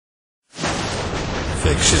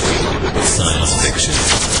fiction, science fiction,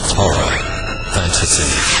 horror, fantasy,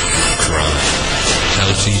 crime,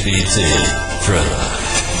 LGBT, thriller.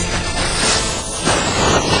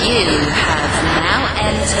 You have now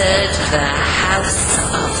entered the House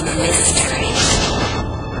of Mystery.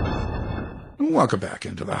 Welcome back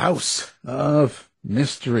into the House of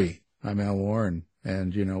Mystery. I'm Al Warren,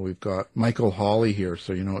 and we've got Michael Hawley here,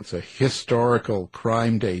 so it's a historical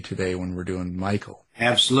crime day today when we're doing Michael.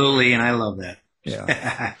 Absolutely, and I love that.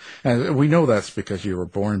 Yeah. And we know that's because you were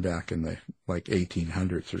born back in the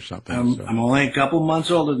 1800s or something. I'm only a couple months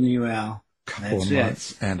older than you, Al. Couple of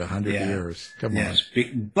months and 100 years. Come on.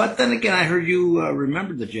 But then again, I heard you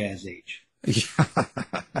remember the Jazz Age.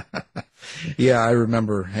 Yeah, I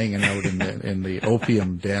remember hanging out in the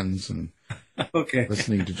opium dens and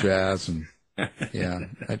listening to jazz, and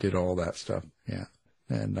I did all that stuff. Yeah,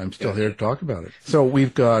 and I'm still here to talk about it. So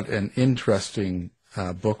we've got an interesting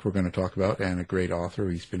book we're going to talk about, and a great author.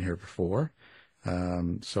 He's been here before.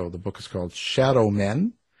 So the book is called Shadow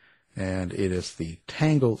Men, and it is the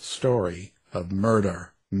tangled story of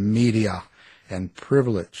murder, media, and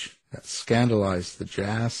privilege that scandalized the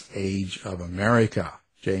jazz age of America.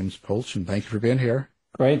 James Polchin, thank you for being here.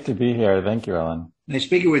 Great to be here. Thank you, Ellen. Nice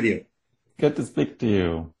speaking with you. Good to speak to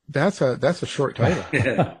you. That's a short title.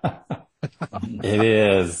 It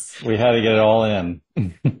is. We had to get it all in.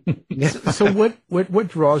 So what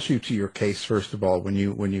draws you to your case, first of all, when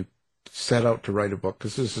you set out to write a book?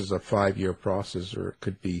 Because this is a 5-year process, or it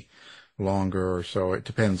could be longer or so. It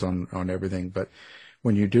depends on everything. But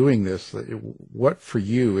when you're doing this, what for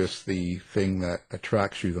you is the thing that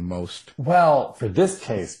attracts you the most? Well, for this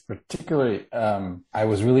case particularly, I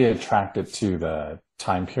was really attracted to the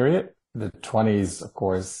time period. The 20s, of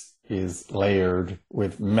course, is layered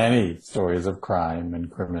with many stories of crime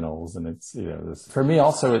and criminals. And it's, for me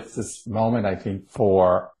also, it's this moment, I think,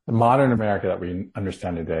 for the modern America that we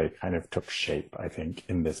understand today kind of took shape, I think,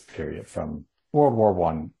 in this period from World War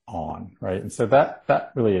I on, right? And so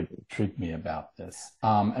that really intrigued me about this.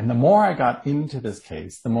 And the more I got into this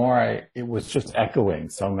case, the more it was just echoing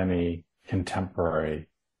so many contemporary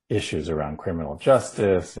issues around criminal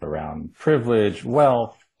justice, around privilege,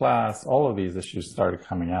 wealth, class. All of these issues started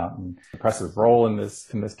coming out, and the press's role in this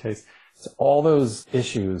case. So all those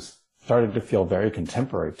issues started to feel very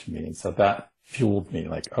contemporary to me. And so that fueled me,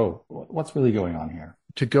 like, oh, what's really going on here?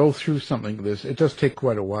 To go through something like this, it does take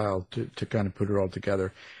quite a while to kind of put it all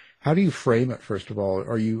together. How do you frame it, first of all?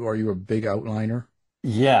 Are you a big outliner?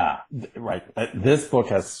 Yeah, right. This book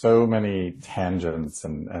has so many tangents,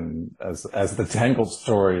 and as the tangled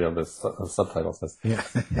story of the subtitle says,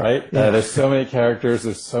 right? There's so many characters,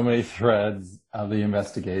 there's so many threads of the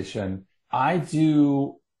investigation. I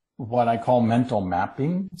do what I call mental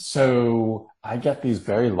mapping. So I get these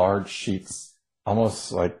very large sheets,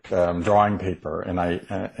 almost like drawing paper, and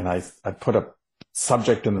I put a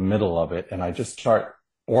subject in the middle of it, and I just start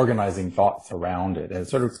organizing thoughts around it, and it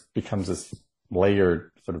sort of becomes this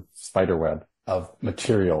layered sort of spider web of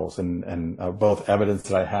materials and both evidence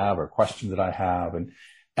that I have or questions that I have,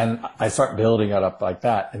 and I start building it up like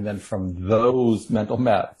that, and then from those mental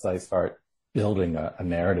maps I start building a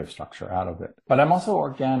narrative structure out of it. But I'm also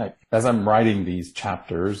organic. As I'm writing these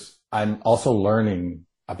chapters, I'm also learning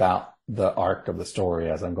about the arc of the story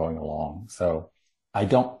as I'm going along. So I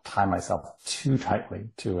don't tie myself too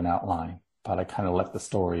tightly to an outline, but I kind of let the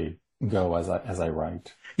story go as I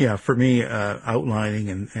write. Yeah, for me, outlining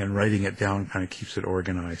and writing it down kind of keeps it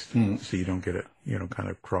organized, so you don't get it, kind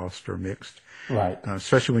of crossed or mixed. Right.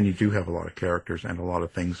 Especially when you do have a lot of characters and a lot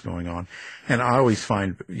of things going on. And I always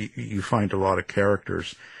find you find a lot of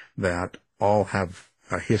characters that all have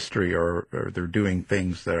a history or they're doing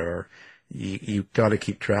things that are you've got to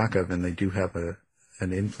keep track of, and they do have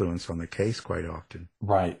an influence on the case quite often.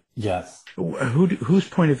 Right. Yes. Whose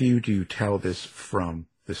point of view do you tell this from,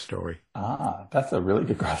 this story? That's a really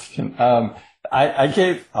good question. I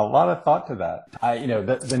gave a lot of thought to that.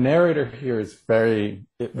 The narrator here is very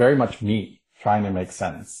much me trying to make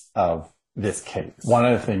sense of this case. One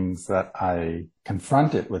of the things that I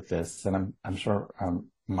confronted with this, and I'm sure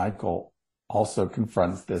Michael also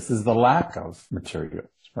confronts this, is the lack of materials,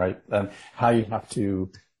 right? And how you have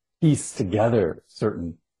to piece together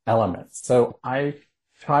certain elements. So I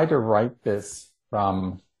try to write this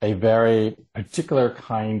from a very particular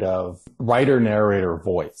kind of writer-narrator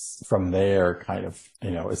voice. From there, kind of,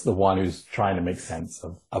 is the one who's trying to make sense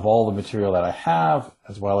of all the material that I have,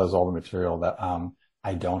 as well as all the material that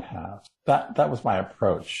I don't have. That was my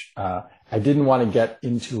approach. I didn't want to get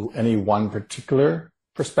into any one particular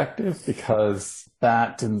perspective because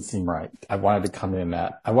that didn't seem right. I wanted to come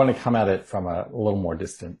at it from a little more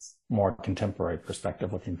distance. more contemporary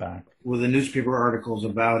perspective looking back. With the newspaper articles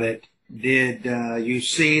about it, did you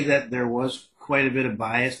see that there was quite a bit of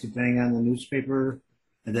bias depending on the newspaper,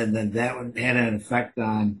 and then that had an effect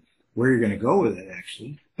on where you're going to go with it?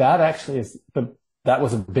 Actually, that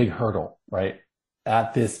was a big hurdle, right?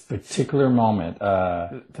 At this particular moment,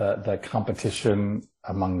 the competition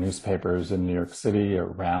among newspapers in New York City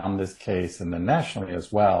around this case, and then nationally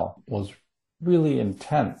as well, was really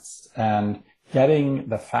intense. And getting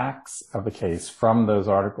the facts of the case from those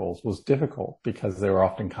articles was difficult because they were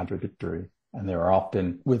often contradictory and they were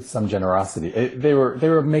often with some generosity. They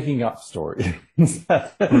were making up stories.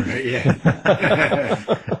 Right, yeah.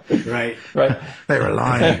 Right. They were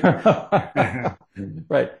lying.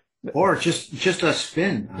 Right. Or just a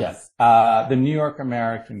spin. Yes. The New York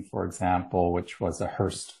American, for example, which was a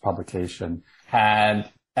Hearst publication,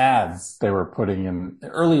 had ads they were putting in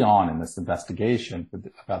early on in this investigation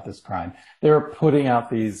about this crime. They were putting out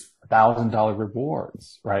these $1,000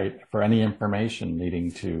 rewards, right, for any information leading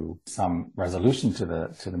to some resolution to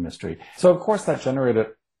the mystery. So, of course, that generated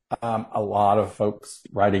a lot of folks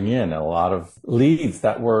writing in, a lot of leads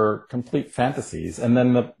that were complete fantasies. And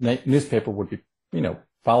then the newspaper would be,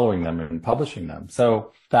 following them and publishing them.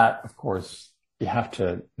 So that, of course, you have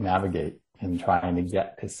to navigate in trying to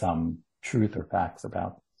get to some truth or facts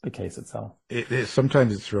about the case itself.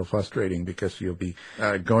 Sometimes it's real frustrating because you'll be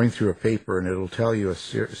going through a paper and it'll tell you a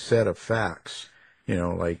set of facts,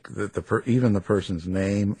 like even the person's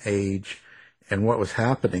name, age, and what was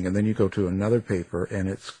happening. And then you go to another paper and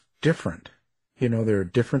it's different. They're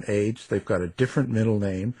a different age. They've got a different middle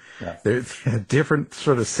name. Yes. They're a different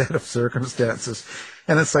sort of set of circumstances.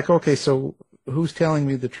 And it's like, okay, so who's telling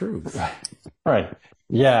me the truth? Right.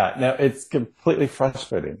 Yeah. Now, it's completely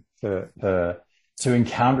frustrating to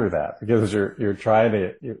encounter that because you're trying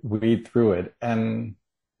to weed through it. And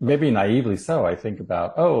maybe naively so, I think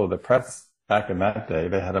about, the press back in that day,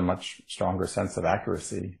 they had a much stronger sense of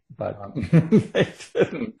accuracy, but they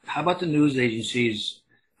didn't. How about the news agencies?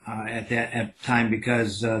 At that time,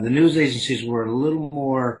 because the news agencies were a little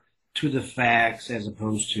more to the facts as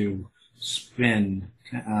opposed to spin.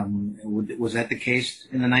 Was that the case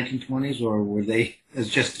in the 1920s, or were they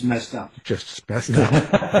just messed up? Just messed up.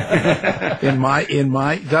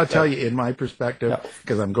 I'll tell you, in my perspective,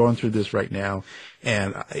 because I'm going through this right now,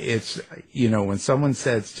 and it's, when someone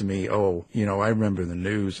says to me, I remember the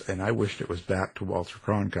news, and I wished it was back to Walter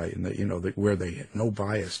Cronkite, and where they had no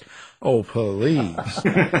bias. Oh, please.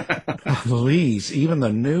 Please. Even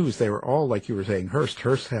the news, they were all, like you were saying,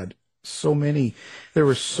 Hearst had there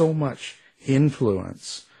was so much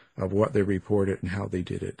influence of what they reported and how they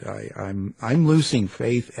did it. I'm losing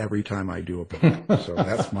faith every time I do a book. So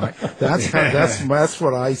that's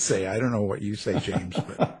what I say. I don't know what you say, James,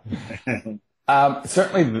 but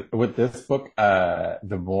certainly with this book,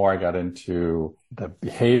 the more I got into the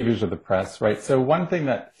behaviors of the press, right? So one thing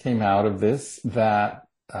that came out of this, that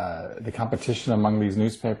the competition among these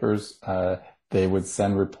newspapers, they would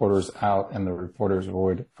send reporters out and the reporters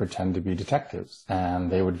would pretend to be detectives and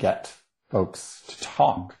they would get folks to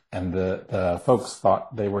talk, and the folks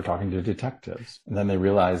thought they were talking to detectives. And then they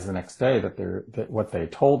realized the next day that what they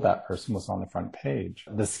told that person was on the front page.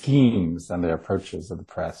 The schemes and the approaches of the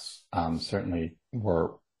press certainly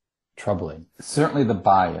were troubling. Certainly the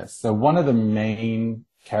bias. So one of the main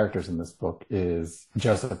characters in this book is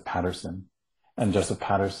Joseph Patterson. And Joseph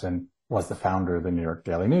Patterson was the founder of the New York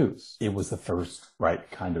Daily News. It was the first,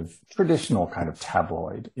 kind of traditional kind of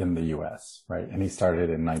tabloid in the U.S., right? And he started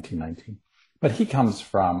in 1919. But he comes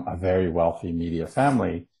from a very wealthy media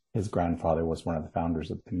family. His grandfather was one of the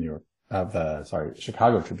founders of the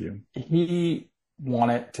Chicago Tribune. He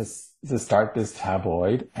wanted to start this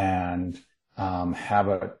tabloid and have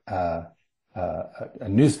a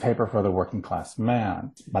newspaper for the working class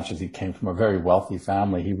man. Much as he came from a very wealthy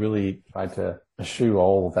family, he really tried to eschew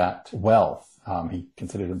all that wealth. He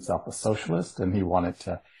considered himself a socialist, and he wanted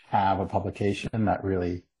to have a publication that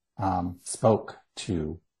really spoke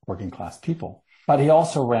to working class people. But he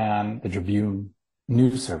also ran the Tribune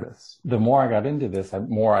news service. The more I got into this, the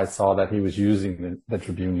more I saw that he was using the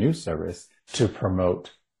Tribune news service to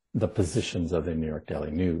promote the positions of the New York Daily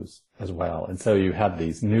News as well. And so you had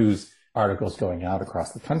these news articles going out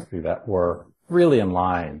across the country that were really in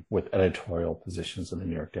line with editorial positions of the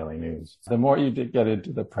New York Daily News. The more you get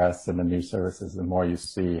into the press and the news services, the more you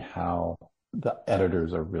see how the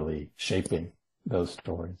editors are really shaping those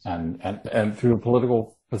stories and through a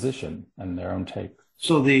political position and their own take.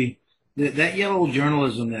 So that yellow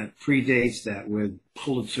journalism that predates that, with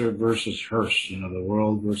Pulitzer versus Hearst, the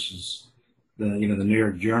World versus the New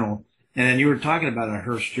York Journal, and then you were talking about a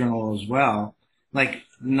Hearst Journal as well. Like,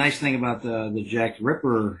 the nice thing about the Jack the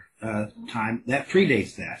Ripper time that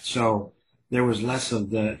predates that. So there was less of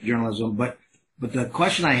the journalism. But the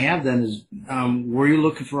question I have then is, were you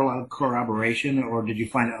looking for a lot of corroboration, or did you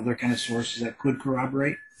find other kind of sources that could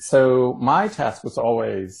corroborate? So my task was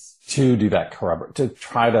always to do that to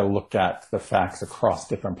try to look at the facts across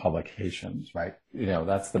different publications, right?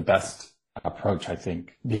 That's the best approach, I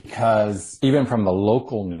think, because even from the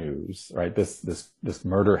local news, right, this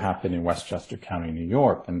murder happened in Westchester County, New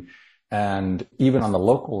York, and even on the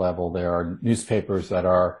local level, there are newspapers that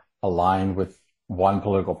are aligned with one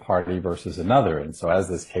political party versus another. And so as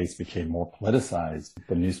this case became more politicized,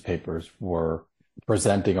 the newspapers were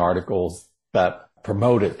presenting articles that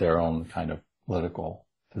promoted their own kind of political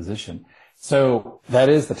position. So that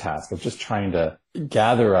is the task of just trying to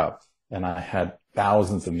gather up. And I had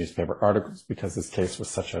thousands of newspaper articles because this case was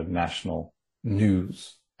such a national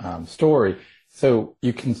news story. So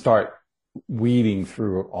you can start weeding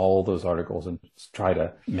through all those articles and try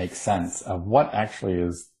to make sense of what actually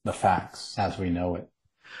is the facts as we know it.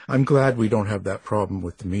 I'm glad we don't have that problem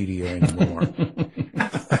with the media anymore.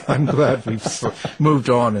 I'm glad we've moved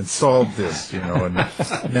on and solved this, and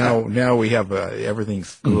now we have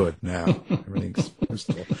everything's good now. Everything's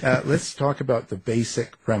crystal. Let's talk about the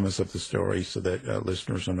basic premise of the story so that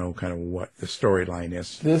listeners will know kind of what the storyline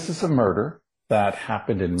is. This is a murder that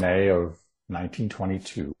happened in May of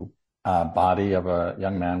 1922. A body of a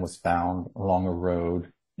young man was found along a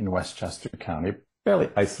road in Westchester County, fairly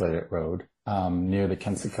isolated road, near the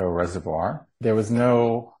Kensico Reservoir. There was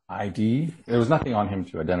no ID. There was nothing on him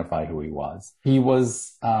to identify who he was. He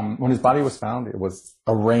was, when his body was found, it was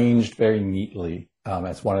arranged very neatly,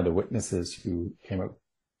 as one of the witnesses who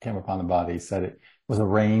came upon the body said it was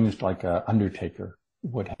arranged like an undertaker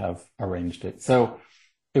would have arranged it. So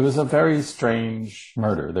it was a very strange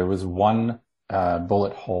murder. There was one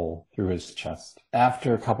bullet hole through his chest.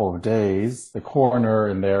 After a couple of days, the coroner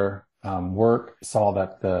in their work saw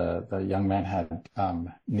that the young man had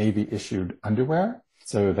Navy-issued underwear.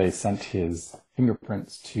 So they sent his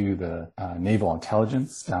fingerprints to the Naval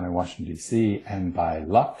Intelligence down in Washington, D.C., and by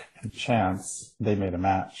luck and chance, they made a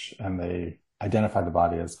match, and they identified the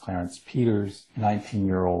body as Clarence Peters,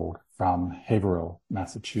 19-year-old from Haverhill,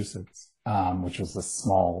 Massachusetts, which was a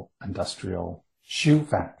small industrial shoe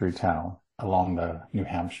factory town along the New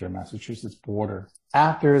Hampshire-Massachusetts border.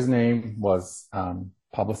 After his name was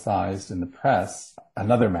publicized in the press,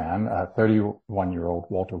 another man, a 31-year-old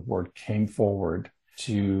Walter Ward, came forward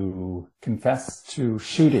to confess to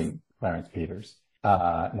shooting Clarence Peters.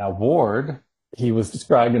 Now, Ward, he was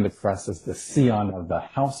described in the press as the scion of the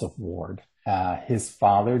House of Ward. His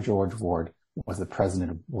father, George Ward, was the president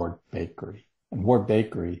of Ward Bakery. And Ward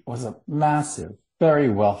Bakery was a massive, very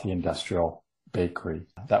wealthy industrial bakery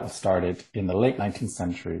that was started in the late 19th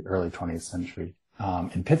century, early 20th century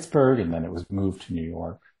in Pittsburgh, and then it was moved to New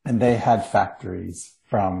York. And they had factories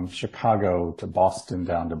from Chicago to Boston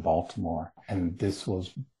down to Baltimore. And this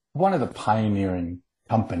was one of the pioneering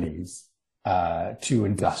companies to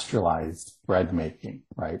industrialize bread making,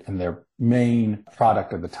 right? And their main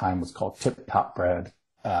product at the time was called Tip Top bread.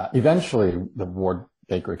 Eventually, the Ward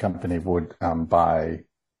Bakery Company would buy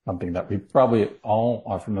something that we probably all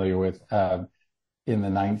are familiar with. In the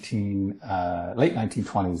late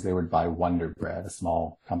 1920s, they would buy Wonder Bread, a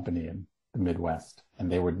small company in the Midwest,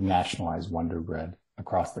 and they would nationalize Wonder Bread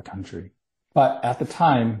across the country. But at the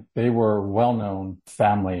time, they were a well-known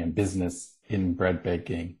family and business in bread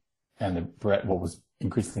baking and the bread, what was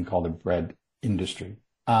increasingly called the bread industry.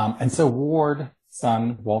 And so Ward's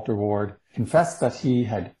son, Walter Ward, confessed that he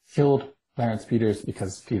had killed Clarence Peters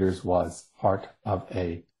because Peters was part of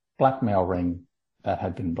a blackmail ring that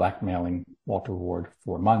had been blackmailing Walter Ward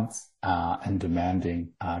for months and demanding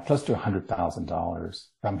close to $100,000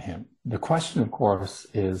 from him. The question, of course,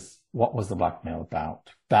 is what was the blackmail about?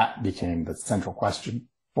 That became the central question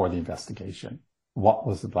for the investigation. What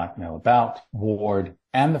was the blackmail about? Ward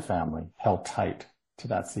and the family held tight to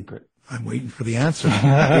that secret. I'm waiting for the answer.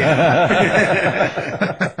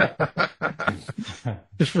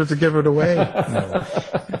 Just for to give it away. No.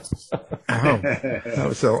 Wow. I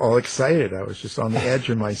was so all excited. I was just on the edge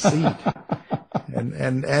of my seat.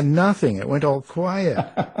 And nothing. It went all quiet.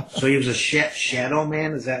 So he was a shadow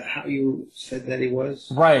man? Is that how you said that he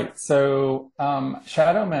was? Right. So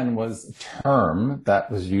shadow man was a term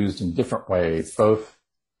that was used in different ways, both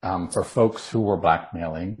for folks who were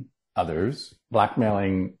blackmailing others.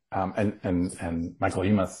 Blackmailing, and Michael,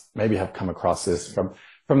 you must maybe have come across this from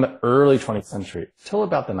the early 20th century till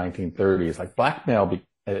about the 1930s. Like blackmail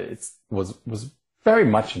was very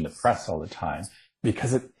much in the press all the time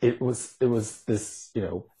because it was this,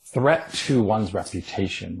 threat to one's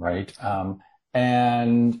reputation, right?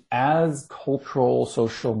 And as cultural,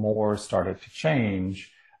 social mores started to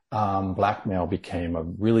change, blackmail became a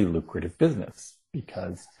really lucrative business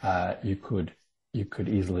because you could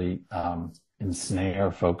easily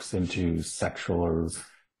ensnare folks into sexual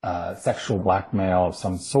blackmail of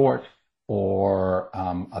some sort, or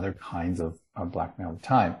other kinds of blackmail at the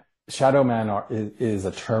time. Shadow man is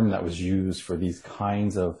a term that was used for these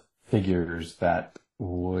kinds of figures that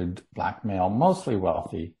would blackmail mostly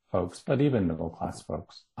wealthy folks, but even middle-class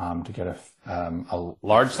folks, to get a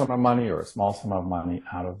large sum of money or a small sum of money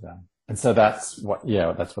out of them. And so that's what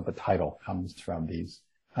the title comes from, these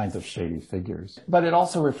kinds of shady figures. But it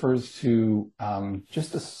also refers to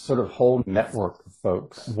just a sort of whole network of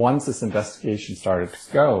folks. Once this investigation started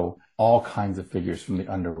to go, all kinds of figures from the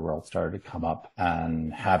underworld started to come up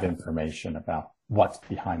and have information about what's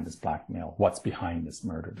behind this blackmail, what's behind this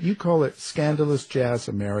murder. You call it scandalous jazz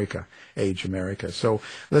age America. So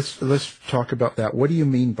let's talk about that. What do you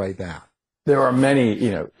mean by that? There are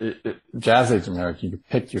many, jazz age America, you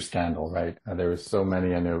pick your scandal, right? There are so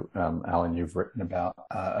many. I know, Alan, you've written about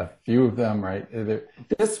a few of them, right?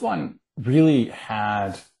 This one really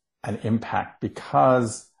had an impact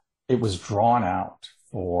because it was drawn out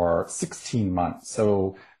for 16 months.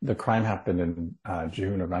 So the crime happened in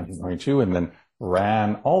June of 1922 and then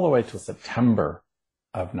ran all the way to September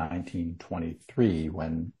of 1923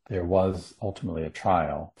 when there was ultimately a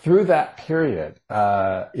trial. Through that period,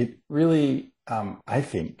 it really, I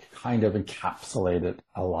think, kind of encapsulated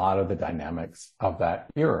a lot of the dynamics of that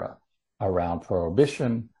era around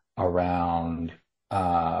prohibition, around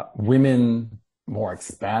women, more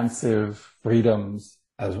expansive freedoms,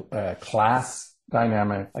 as a class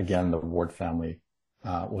dynamic. Again, the Ward family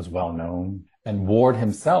was well known, and Ward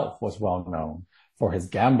himself was well known for his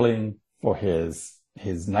gambling, for his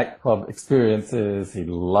nightclub experiences. He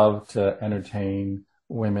loved to entertain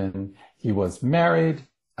women. He was married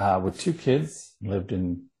with 2 kids, lived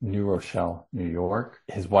in New Rochelle, New York.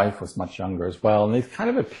 His wife was much younger as well, and they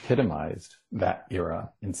kind of epitomized that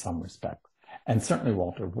era in some respects. And certainly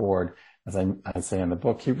Walter Ward, as I say in the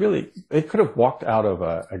book, they could have walked out of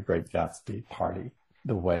a Great Gatsby party,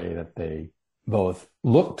 the way that they both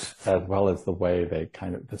looked as well as the way they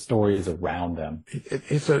the stories around them.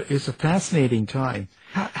 It's a fascinating time.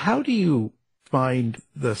 How do you find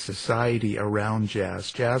the society around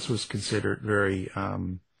jazz? Jazz was considered very,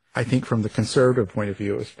 I think from the conservative point of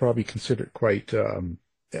view, it was probably considered quite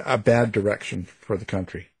a bad direction for the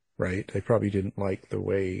country, right? They probably didn't like the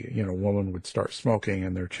way, a woman would start smoking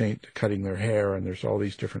and they're cutting their hair and there's all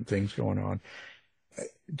these different things going on.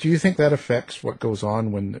 Do you think that affects what goes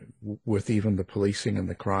on with even the policing and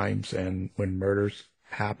the crimes and when murders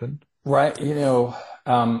happen? Right.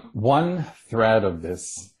 One thread of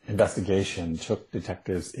this investigation took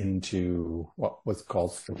detectives into what was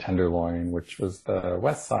called the Tenderloin, which was the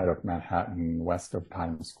west side of Manhattan, west of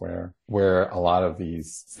Times Square, where a lot of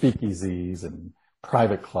these speakeasies and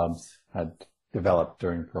private clubs had developed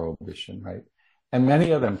during Prohibition, right? And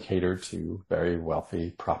many of them catered to very wealthy,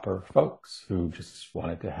 proper folks who just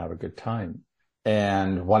wanted to have a good time.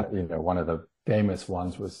 And one of the famous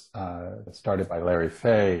ones was started by Larry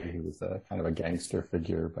Fay. He was a kind of a gangster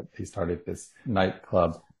figure, but he started this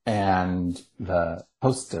nightclub. And the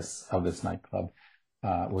hostess of this nightclub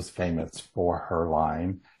was famous for her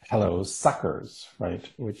line, "Hello, suckers," right?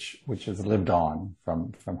 Which has lived on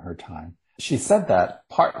from her time. She said that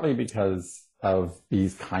partly because of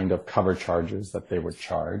these kind of cover charges that they would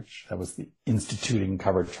charge. That was the instituting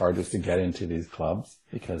cover charges to get into these clubs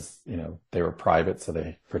because, they were private, so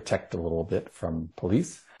they protect a little bit from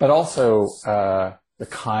police. But also the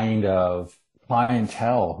kind of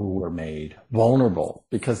clientele who were made vulnerable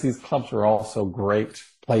because these clubs were also great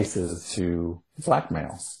places to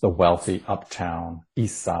blackmail the wealthy uptown,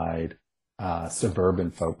 east side,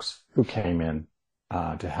 suburban folks who came in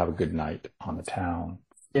to have a good night on the town.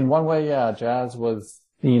 In one way, jazz was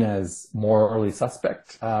seen as morally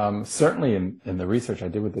suspect. Certainly in the research I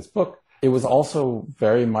did with this book, it was also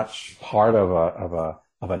very much part of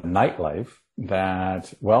a nightlife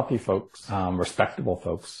that wealthy folks, respectable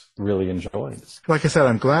folks really enjoyed. Like I said,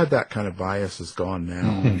 I'm glad that kind of bias is gone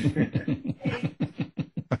now.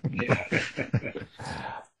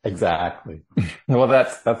 Exactly. Well,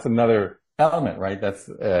 that's another element, right?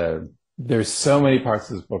 There's so many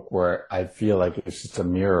parts of this book where I feel like it's just a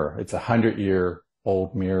mirror. It's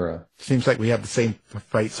 100-year-old mirror. Seems like we have the same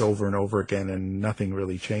fights over and over again and nothing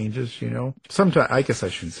really changes, Sometimes, I guess I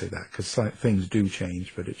shouldn't say that because things do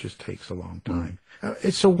change, but it just takes a long time.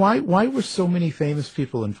 So why were so many famous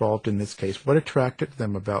people involved in this case? What attracted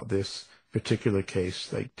them about this particular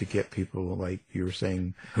case, like to get people like you were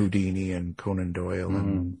saying, Houdini and Conan Doyle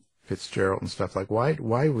and Fitzgerald and stuff. Like,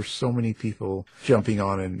 why were so many people jumping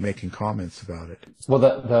on and making comments about it? Well,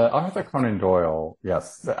 the Arthur Conan Doyle,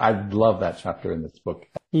 yes, I love that chapter in this book.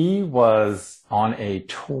 He was on a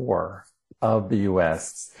tour of the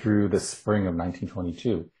U.S. through the spring of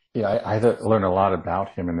 1922. Yeah, I had to learn a lot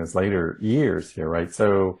about him in his later years here, right?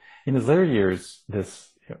 So in his later years,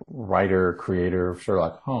 this writer, creator of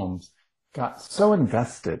Sherlock Holmes got so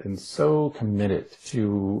invested and so committed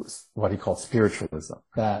to what he called spiritualism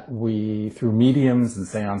that through mediums and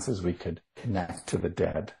seances, we could connect to the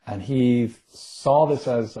dead. And he saw this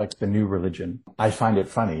as like the new religion. I find it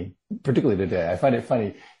funny, particularly today, I find it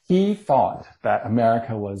funny. He thought that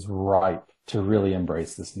America was ripe to really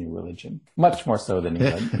embrace this new religion, much more so than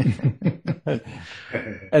England.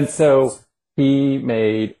 And so he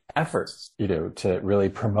made efforts, to really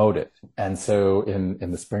promote it. And so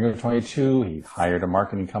in the spring of 22, he hired a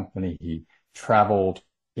marketing company. He traveled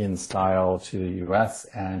in style to the U.S.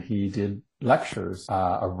 and he did lectures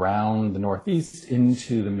around the Northeast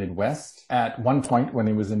into the Midwest. At one point when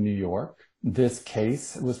he was in New York, this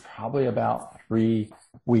case was probably about 4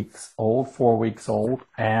 weeks old.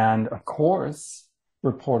 And of course,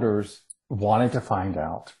 reporters wanted to find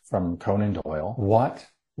out from Conan Doyle, what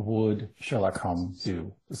would Sherlock Holmes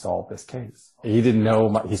do to solve this case? He didn't know,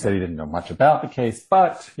 he said he didn't know much about the case,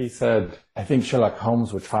 but he said, I think Sherlock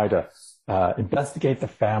Holmes would try to investigate the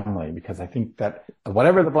family, because I think that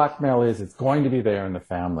whatever the blackmail is, it's going to be there in the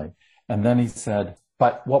family. And then he said,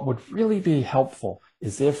 but what would really be helpful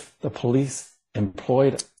is if the police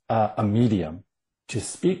employed a medium to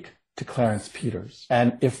speak to Clarence Peters.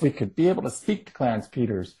 And if we could be able to speak to Clarence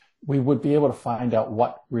Peters, we would be able to find out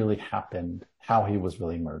what really happened, how he was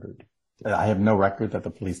really murdered. I have no record that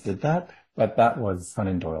the police did that, but that was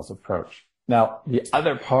Conan Doyle's approach. Now, the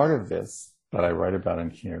other part of this that I write about in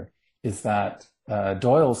here is that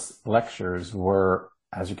Doyle's lectures were,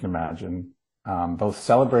 as you can imagine, both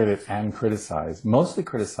celebrated and criticized, mostly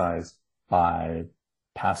criticized by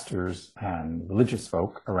pastors and religious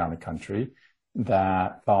folk around the country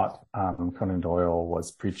that thought Conan Doyle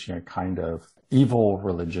was preaching a kind of evil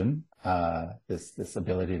religion, this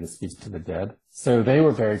ability to speak to the dead. So they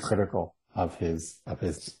were very critical of his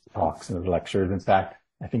talks and his lectures. In fact,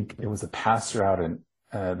 I think it was a pastor out in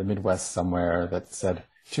the Midwest somewhere that said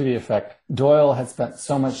to the effect, Doyle has spent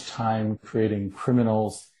so much time creating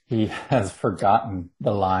criminals, he has forgotten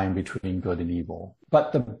the line between good and evil.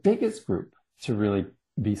 But the biggest group to really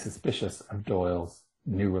be suspicious of Doyle's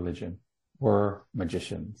new religion were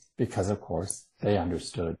magicians, because of course they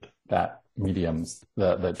understood that mediums,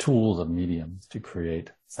 the tools of mediums to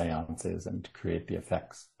create seances and to create the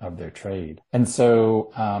effects of their trade. And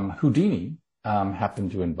so Houdini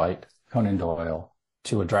happened to invite Conan Doyle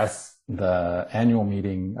to address the annual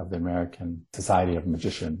meeting of the American Society of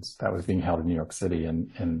Magicians that was being held in New York City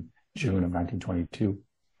in June of 1922.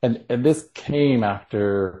 And this came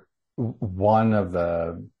after one of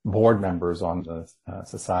the board members on the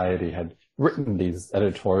society had written these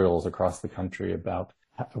editorials across the country about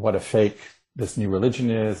what a fake this new religion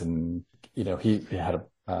is. And, he had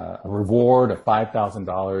a reward of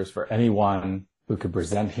 $5,000 for anyone who could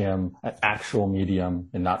present him an actual medium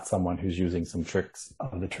and not someone who's using some tricks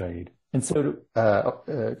of the trade. And so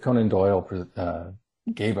Conan Doyle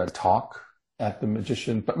gave a talk at the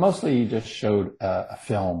Magician, but mostly he just showed a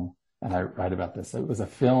film. And I write about this. It was a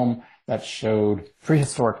film that showed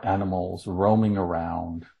prehistoric animals roaming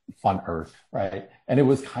around on Earth, right? And it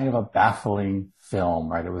was kind of a baffling film,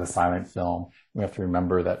 right? It was a silent film. We have to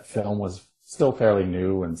remember that film was still fairly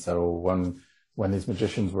new. And so when these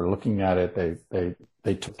magicians were looking at it,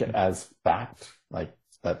 they took it as fact, like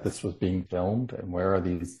that this was being filmed. And where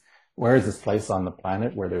is this place on the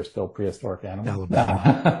planet where there's still prehistoric animals?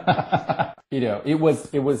 It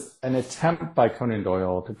was an attempt by Conan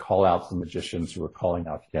Doyle to call out the magicians who were calling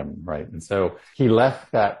out him, right? And so he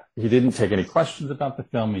left that, he didn't take any questions about the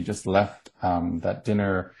film. He just left that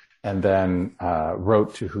dinner and then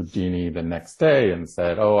wrote to Houdini the next day and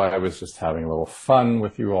said, oh, I was just having a little fun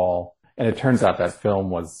with you all. And it turns out that film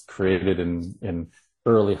was created in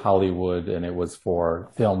early Hollywood, and it was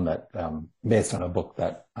for film that based on a book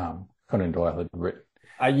that Conan Doyle had written.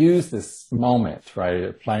 I use this moment,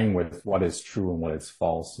 right, playing with what is true and what is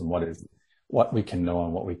false and what we can know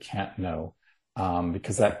and what we can't know,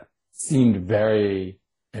 because that seemed very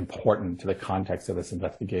important to the context of this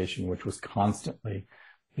investigation, which was constantly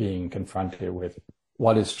being confronted with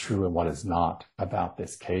what is true and what is not about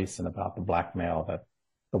this case and about the blackmail that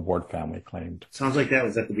the Ward family claimed. Sounds like that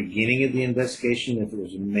was at the beginning of the investigation. If it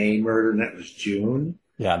was a May murder and that was June.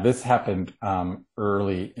 Yeah, this happened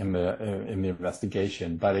early in the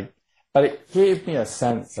investigation, but it gave me a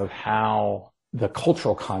sense of how the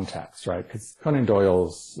cultural context, right? Because Conan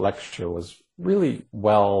Doyle's lecture was really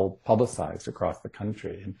well publicized across the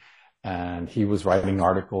country. And he was writing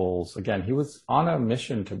articles. Again, he was on a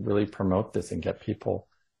mission to really promote this and get people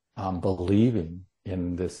believing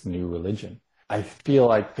in this new religion. I feel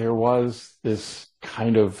like there was this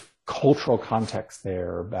kind of cultural context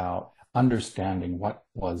there about understanding what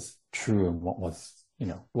was true and what was,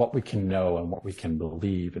 what we can know and what we can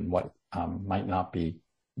believe and what might not be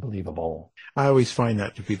believable. I always find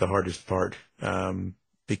that to be the hardest part,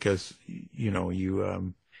 because,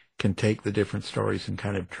 you can take the different stories and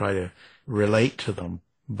kind of try to relate to them,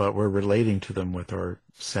 but we're relating to them with our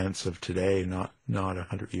sense of today, not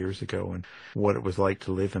 100 years ago, and what it was like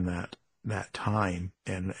to live in that time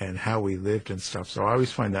and how we lived and stuff. So I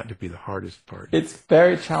always find that to be the hardest part. It's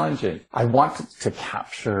very challenging. I want to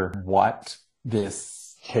capture what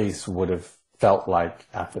this case would have felt like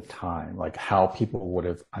at the time, like how people would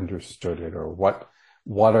have understood it, or what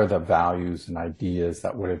are the values and ideas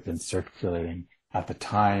that would have been circulating at the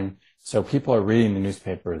time. So people are reading the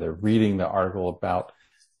newspaper, they're reading the article about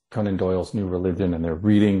Conan Doyle's new religion, and they're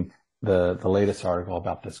reading the latest article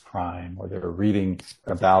about this crime, or they're reading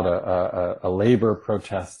about a labor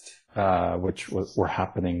protest, which were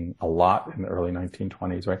happening a lot in the early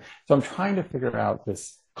 1920s, right? So I'm trying to figure out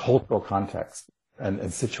this cultural context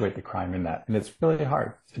and situate the crime in that. And it's really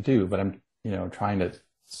hard to do, but I'm, trying to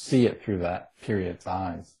see it through that period's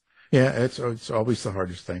eyes. Yeah, it's always the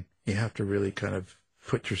hardest thing. You have to really kind of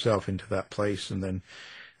put yourself into that place, and then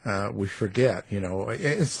we forget,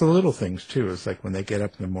 it's the little things too. It's like when they get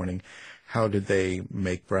up in the morning, how did they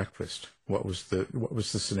make breakfast? What was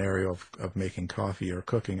the scenario of making coffee or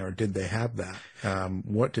cooking, or did they have that?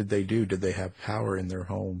 What did they do? Did they have power in their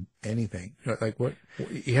home? Anything? Like what?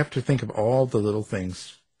 You have to think of all the little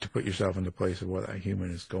things to put yourself in the place of what a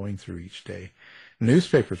human is going through each day.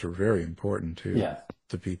 Newspapers were very important to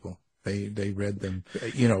people. They read them,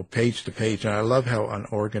 page to page. And I love how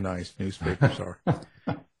unorganized newspapers are.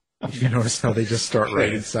 You notice how they just start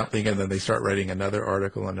writing something, and then they start writing another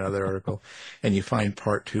article, and you find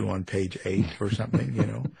part 2 on page 8 or something,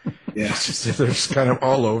 Yeah. They're just kind of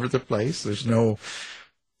all over the place.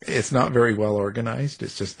 It's not very well organized.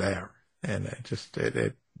 It's just there. And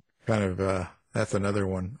it kind of, that's another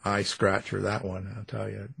one, eye scratcher, that one, I'll tell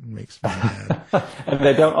you, it makes me mad. And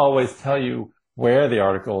they don't always tell you where the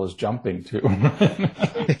article is jumping to.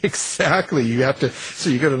 Exactly. You have to, so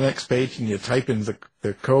you go to the next page and you type in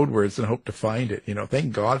the code words and hope to find it.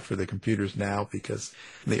 Thank God for the computers now, because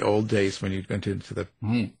in the old days when you went into the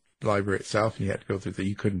library itself and you had to go through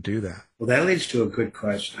you couldn't do that. Well, that leads to a good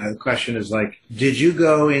question. The question is did you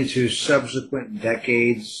go into subsequent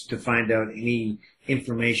decades to find out any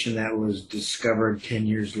information that was discovered 10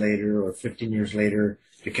 years later or 15 years later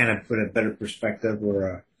to kind of put a better perspective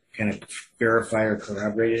or kind of verify or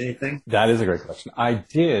corroborate anything? That is a great question. I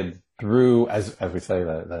did through, as we say,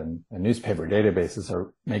 the newspaper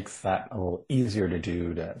databases makes that a little easier to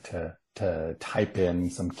do, to type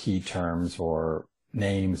in some key terms or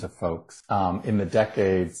names of folks. In the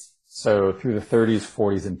decades, so through the 30s,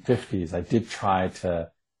 40s, and 50s, I did try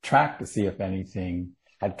to track to see if anything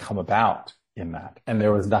had come about in that. And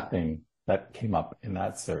there was nothing that came up in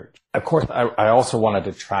that search. Of course, I also wanted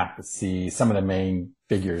to track to see some of the main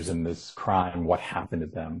figures in this crime, what happened to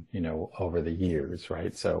them, over the years,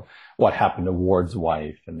 right? So what happened to Ward's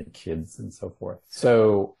wife and the kids and so forth.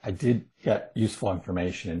 So I did get useful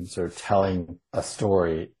information in sort of telling a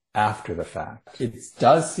story after the fact. It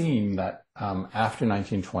does seem that after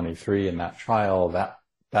 1923 in that trial, that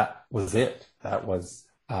was it. That was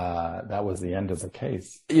the end of the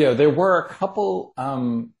case. There were a couple,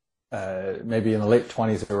 maybe in the late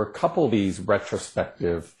 20s, there were a couple of these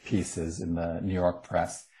retrospective pieces in the New York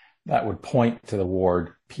press that would point to the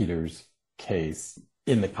Ward Peters case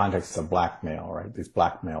in the context of blackmail, right? These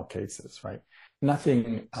blackmail cases, right?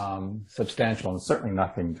 Nothing substantial, and certainly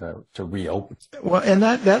nothing to reopen. Well, and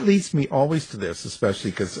that leads me always to this, especially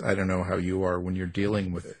because I don't know how you are when you're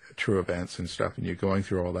dealing with true events and stuff, and you're going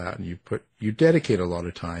through all that, and you dedicate a lot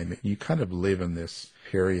of time, and you kind of live in this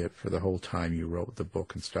period for the whole time you wrote the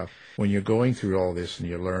book and stuff. When you're going through all this and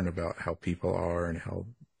you learn about how people are and how,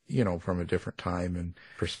 from a different time and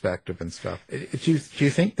perspective and stuff, do you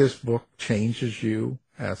think this book changes you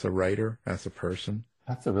as a writer, as a person?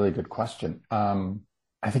 That's a really good question.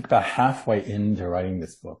 I think about halfway into writing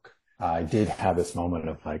this book, I did have this moment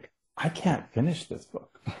of I can't finish this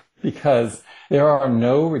book because there are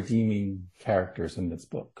no redeeming characters in this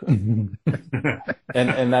book. and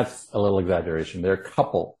that's a little exaggeration. There are a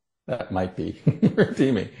couple that might be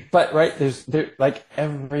redeeming. But right, there's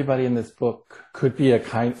everybody in this book could be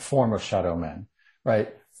a form of shadow men,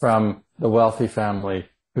 right? from the wealthy family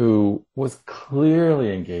who was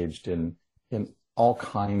clearly engaged in all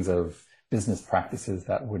kinds of business practices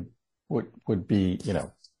that would be,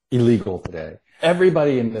 illegal today.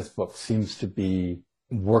 Everybody in this book seems to be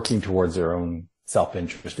working towards their own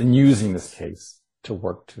self-interest and using this case to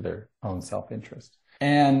work to their own self-interest.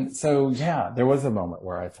 And so, yeah, there was a moment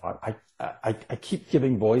where I thought, I keep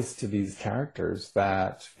giving voice to these characters,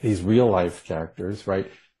 these real life characters,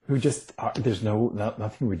 right? Who just there's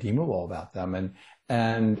nothing redeemable about them.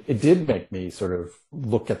 And it did make me sort of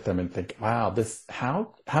look at them and think, wow,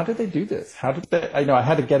 how did they do this? How did they, I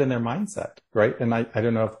had to get in their mindset, right? And I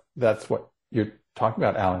don't know if that's what you're talking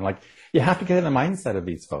about, Alan. Like, you have to get in the mindset of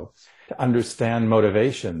these folks to understand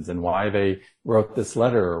motivations and why they wrote this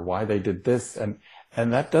letter or why they did this. And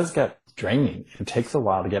that does get draining. It takes a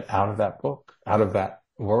while to get out of that book, out of that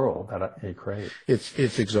world that they create.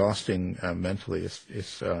 It's exhausting mentally.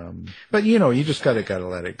 But you just gotta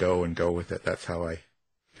let it go and go with it. That's how I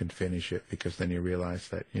can finish it, because then you realize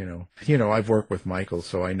that I've worked with Michael,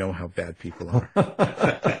 so I know how bad people are.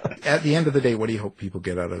 At the end of the day, what do you hope people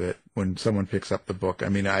get out of it when someone picks up the book? I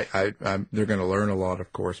mean, they're going to learn a lot,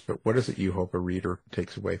 of course, but what is it you hope a reader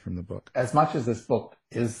takes away from the book? As much as this book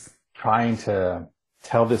is trying to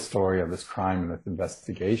tell this story of this crime and this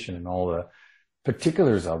investigation and all the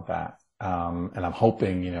particulars of that, and I'm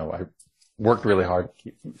hoping, I worked really hard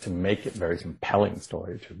to make it a very compelling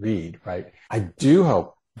story to read, right? I do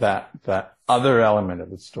hope that other element of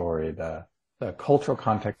the story, the cultural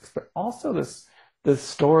context, but also this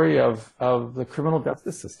story of the criminal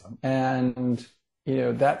justice system. And,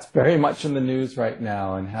 that's very much in the news right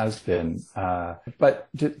now and has been. But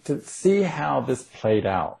to see how this played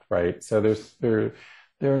out, right? So there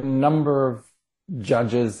are a number of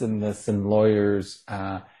judges in this and lawyers,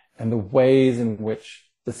 and the ways in which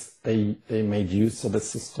they made use of the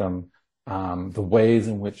system, the ways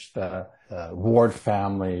in which the Ward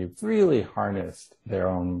family really harnessed their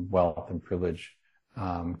own wealth and privilege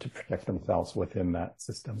to protect themselves within that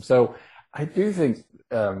system. So I do think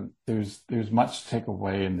there's much to take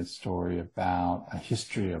away in this story about a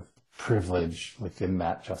history of privilege within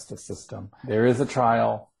that justice system. There is a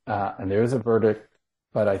trial and there is a verdict,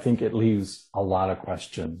 but I think it leaves a lot of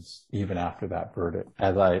questions even after that verdict.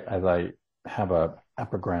 As I have a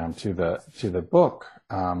epigram to the book,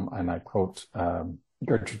 and I quote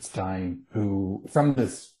Gertrude Stein, who, from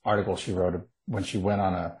this article she wrote when she went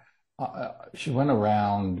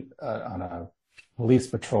around on a police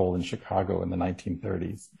patrol in Chicago in the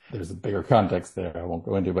 1930s. There's a bigger context there I won't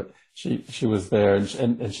go into, but she was there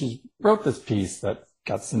and she wrote this piece that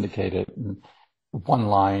got syndicated. And one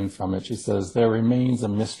line from it, she says, "There remains a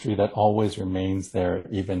mystery that always remains there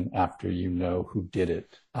even after you know who did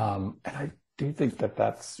it." And I do think that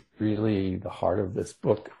that's really the heart of this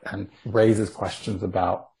book and raises questions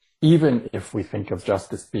about, even if we think of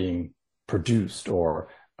justice being produced or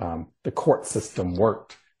the court system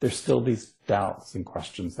worked, there's still these doubts and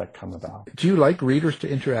questions that come about. Do you like readers to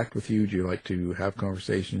interact with you? Do you like to have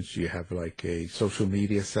conversations? Do you have like a social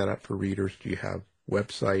media set up for readers? Do you have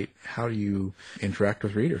website? How do you interact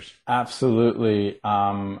with readers? Absolutely.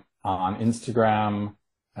 On Instagram,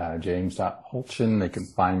 James.Polchin. They can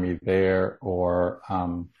find me there, or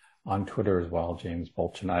on Twitter as well, James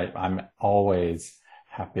Polchin. I'm always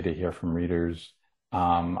happy to hear from readers.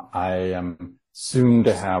 I am soon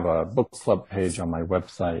to have a book club page on my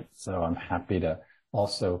website, so I'm happy to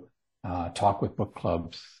also talk with book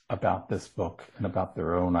clubs about this book and about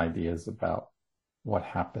their own ideas about what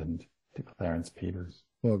happened to Clarence Peters.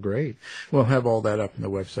 Well, great. We'll have all that up on the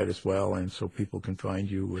website as well, and so people can find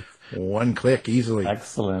you with one click easily.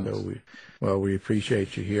 Excellent. So we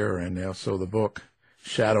appreciate you here, and also the book,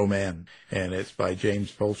 Shadow Man, and it's by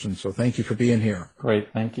James Polchin. So thank you for being here.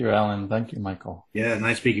 Great. Thank you, Alan. Thank you, Michael. Yeah,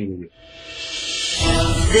 nice speaking with you.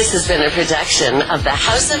 This has been a production of the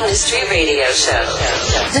House of Mystery Radio Show.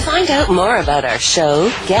 To find out more about our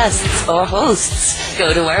show, guests, or hosts,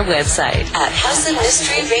 go to our website at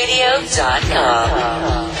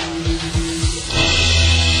houseofmysteryradio.com.